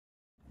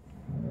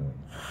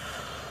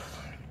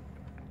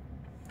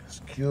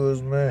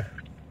Excuse me.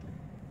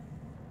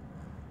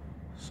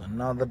 It's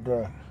another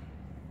day.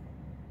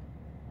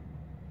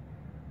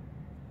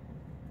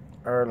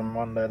 Early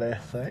Monday, they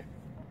say.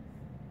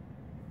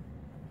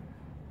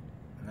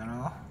 You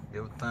know,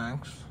 give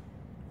thanks.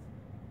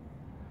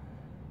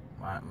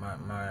 My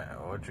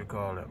what you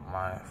call it?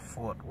 My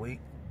fourth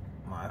week.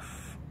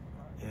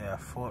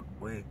 Fourth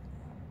week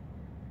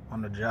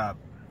on the job.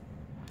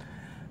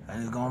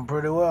 And it's going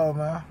pretty well,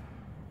 man.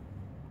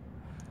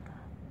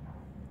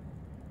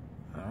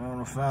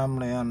 The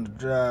family on the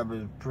job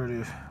is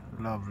pretty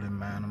lovely,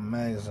 man.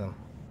 Amazing.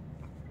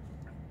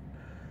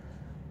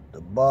 The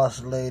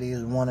boss lady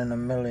is 1 in a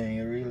million.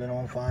 You really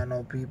don't find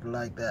no people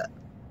like that.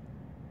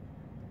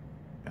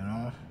 You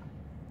know?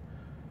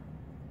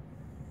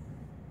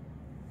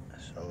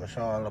 So it's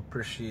all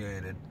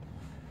appreciated.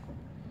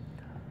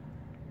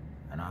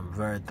 And I'm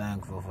very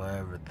thankful for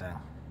everything.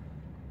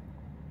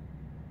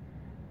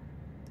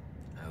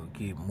 And we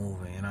keep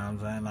moving, you know what I'm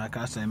saying? Like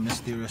I said,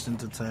 Mysterious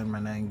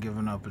Entertainment ain't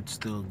giving up. It's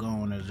still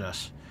going.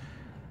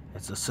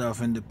 It's a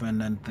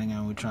self-independent thing,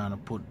 and we're trying to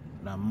put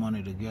that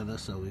money together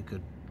so we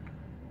could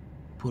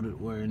put it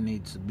where it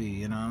needs to be,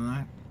 you know what I'm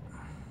saying?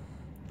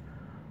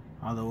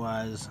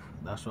 Otherwise,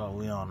 that's why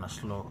we on a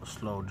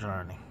slow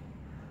journey.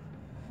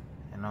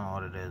 You know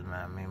what it is,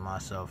 man. Me,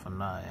 myself,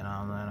 and I, you know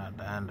what I'm saying? At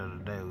the end of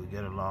the day, we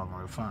get along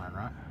and we're fine,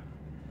 right?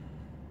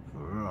 For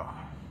real.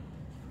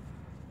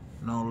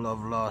 No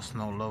love lost,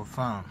 no love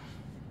found.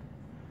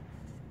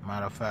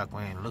 Matter of fact,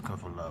 we ain't looking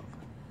for love.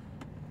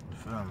 You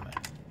feel me?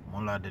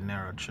 Mola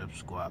dinero chip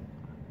squab.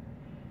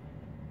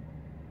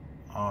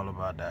 All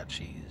about that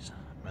cheese.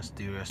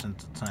 Mysterious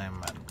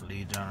Entertainment,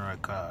 Legion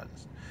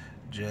Records,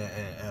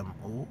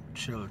 JAMU,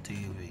 Chill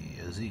TV,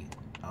 Yazid,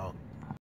 out.